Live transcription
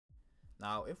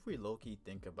Now, if we low-key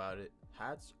think about it,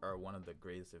 hats are one of the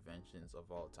greatest inventions of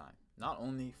all time. Not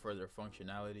only for their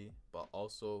functionality, but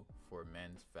also for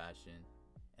men's fashion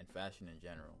and fashion in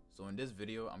general. So in this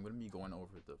video, I'm going to be going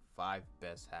over the 5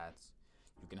 best hats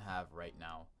you can have right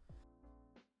now.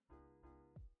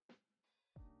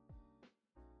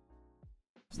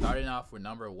 Starting off with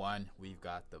number 1, we've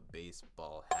got the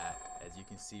baseball hat. As you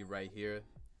can see right here,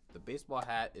 the baseball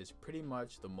hat is pretty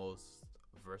much the most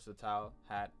versatile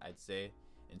hat, I'd say,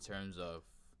 in terms of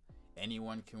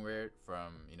anyone can wear it,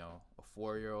 from a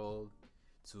 4-year-old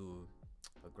to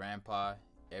a grandpa.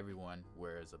 Everyone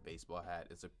wears a baseball hat.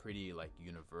 It's a pretty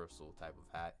universal type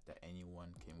of hat that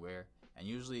anyone can wear, and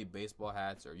usually baseball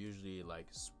hats are usually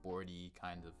sporty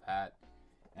kind of hat,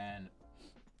 and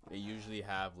they usually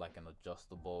have an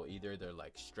adjustable, either they're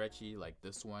stretchy like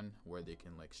this one where they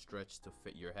can stretch to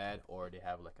fit your head, or they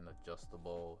have an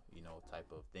adjustable type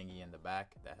of thingy in the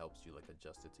back that helps you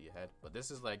adjust it to your head. But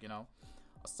this is a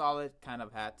solid kind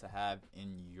of hat to have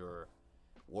in your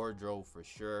wardrobe for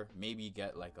sure. Maybe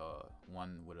get a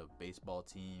one with a baseball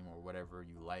team or whatever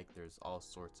you like. There's all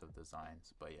sorts of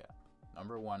designs, but yeah,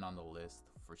 number 1 on the list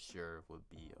for sure would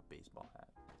be a baseball hat.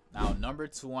 Now, number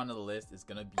 2 on the list is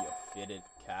gonna be a fitted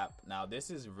cap. Now, this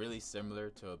is really similar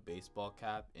to a baseball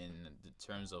cap in the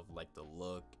terms of the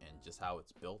look and just how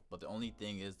it's built. But the only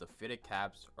thing is, the fitted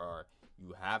caps are,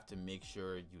 you have to make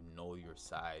sure you know your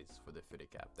size for the fitted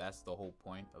cap. That's the whole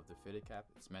point of the fitted cap.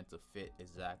 It's meant to fit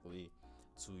exactly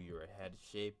to your head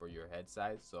shape or your head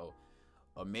size. So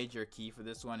a major key for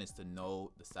this one is to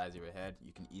know the size of your head.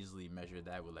 You can easily measure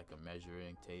that with a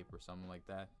measuring tape or something like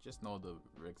that. Just know the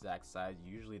exact size.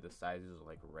 Usually the sizes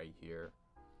are right here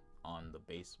on the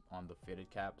base, on the fitted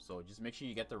cap. So just make sure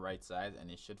you get the right size,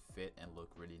 and it should fit and look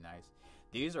really nice.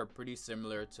 These are pretty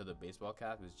similar to the baseball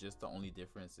cap. It's just the only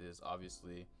difference is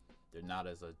obviously they're not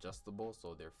as adjustable,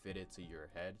 so they're fitted to your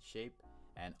head shape.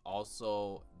 And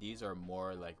also these are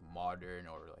more modern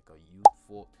or a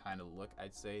youthful kind of look,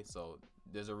 I'd say. So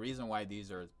there's a reason why these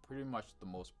are pretty much the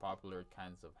most popular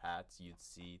kinds of hats you'd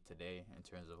see today in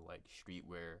terms of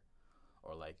streetwear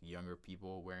or younger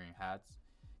people wearing hats,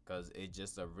 because it's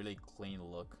just a really clean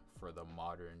look for the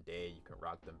modern day. You can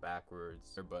rock them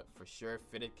backwards, but for sure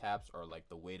fitted caps are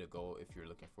the way to go if you're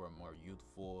looking for a more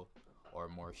youthful or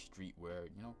more streetwear,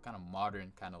 kind of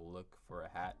modern kind of look for a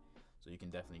hat. So you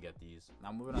can definitely get these.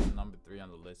 Now, moving on to number 3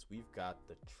 on the list, we've got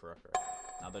the trucker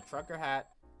hat. Now, the trucker hat,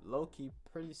 low-key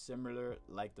pretty similar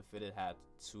like the fitted hat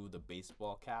to the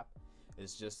baseball cap.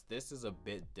 It's just this is a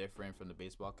bit different from the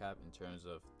baseball cap in terms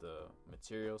of the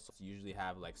materials. So you usually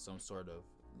have some sort of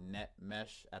net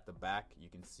mesh at the back. You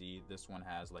can see this one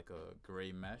has a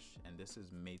gray mesh, and this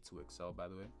is made to excel, by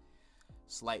the way.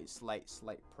 Slight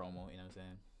promo, you know what I'm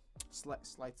saying?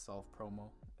 Slight self promo,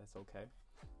 that's okay.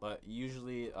 But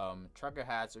usually trucker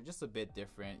hats are just a bit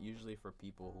different, usually for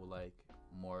people who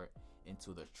more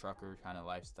into the trucker kind of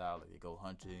lifestyle. They go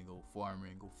hunting, go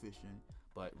farming, go fishing.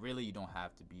 But really, you don't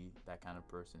have to be that kind of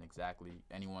person exactly.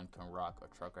 Anyone can rock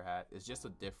a trucker hat. It's just a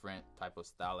different type of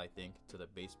style, I think, to the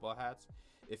baseball hats.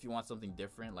 If you want something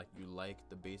different, you like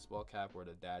the baseball cap or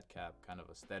the dad cap kind of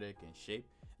aesthetic and shape,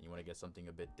 and you want to get something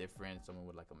a bit different, someone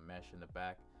with a mesh in the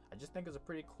back, I just think it's a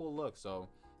pretty cool look. So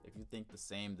if you think the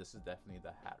same, this is definitely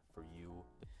the hat for you.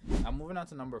 Now, moving on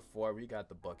to number 4, we got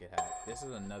the bucket hat. This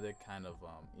is another kind of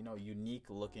unique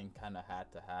looking kind of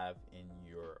hat to have in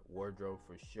your wardrobe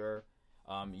for sure.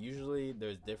 Usually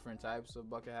there's different types of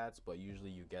bucket hats, but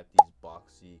usually you get these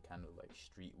boxy kind of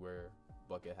streetwear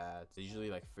bucket hats. They're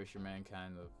usually fisherman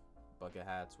kind of bucket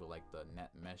hats with the net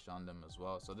mesh on them as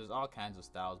well. So there's all kinds of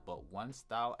styles, but one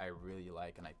style I really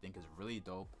like and I think is really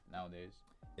dope nowadays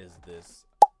is this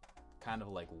kind of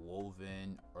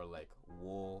woven or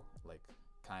wool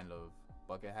kind of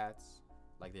bucket hats.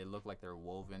 They look like they're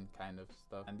woven kind of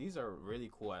stuff, and these are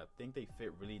really cool. I think they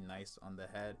fit really nice on the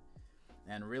head,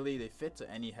 and really they fit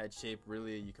to any head shape.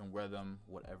 Really, you can wear them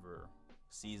whatever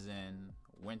season.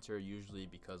 Winter usually,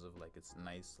 because of it's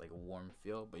nice warm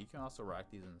feel, but you can also rock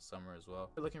these in the summer as well.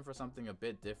 If you're looking for something a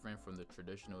bit different from the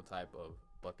traditional type of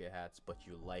bucket hats, but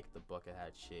you like the bucket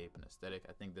hat shape and aesthetic,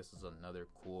 I think this is another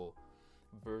cool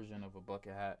version of a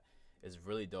bucket hat. Is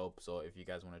really dope. So if you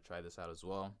guys want to try this out as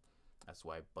well, that's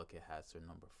why bucket hats are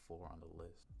number 4 on the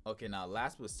list. Okay, now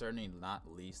last but certainly not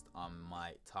least on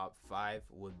my top 5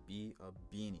 would be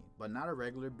a beanie, but not a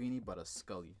regular beanie, but a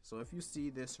scully. So if you see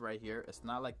this right here, it's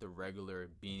not the regular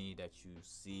beanie that you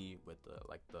see with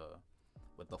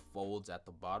the folds at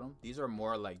the bottom. These are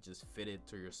more just fitted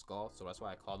to your skull, so that's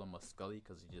why I call them a scully,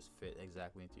 because you just fit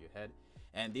exactly into your head.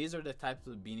 And these are the types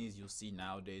of beanies you'll see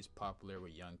nowadays popular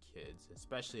with young kids,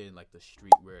 especially in the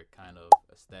streetwear kind of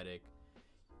aesthetic.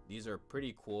 These are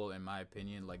pretty cool in my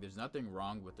opinion. Like, there's nothing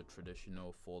wrong with the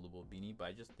traditional foldable beanie, but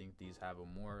I just think these have a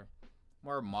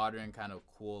more modern kind of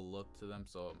cool look to them.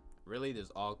 So really,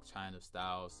 there's all kind of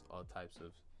styles, all types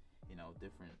of, you know,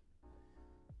 different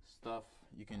stuff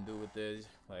you can do with this.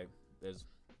 Like, there's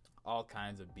all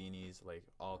kinds of beanies, like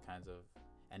all kinds of,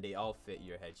 and they all fit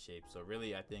your head shape. So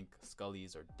really, I think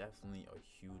Scullies are definitely a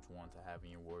huge one to have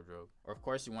in your wardrobe. Or of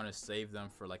course, you want to save them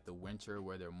for like the winter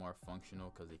where they're more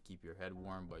functional because they keep your head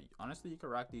warm. But honestly, you can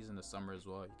rock these in the summer as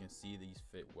well. You can see these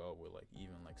fit well with like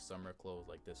even like summer clothes,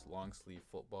 like this long sleeve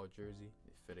football jersey.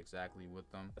 They fit exactly with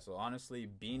them. So honestly,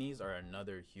 beanies are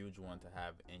another huge one to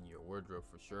have in your wardrobe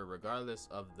for sure. Regardless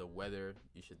of the weather,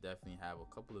 you should definitely have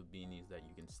a couple of beanies that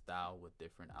you can style with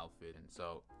different outfits. And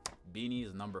so beanie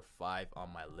is number 5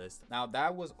 on my list. Now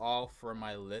that was all for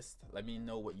my list. Let me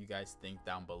know what you guys think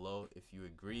down below. If you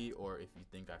agree or if you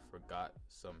think I forgot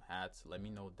some hats, let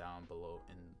me know down below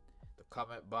in the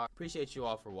comment box. Appreciate you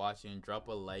all for watching. Drop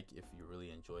a like if you really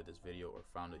enjoyed this video or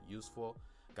found it useful.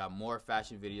 Got more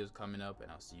fashion videos coming up, and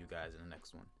I'll see you guys in the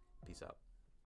next one. Peace out.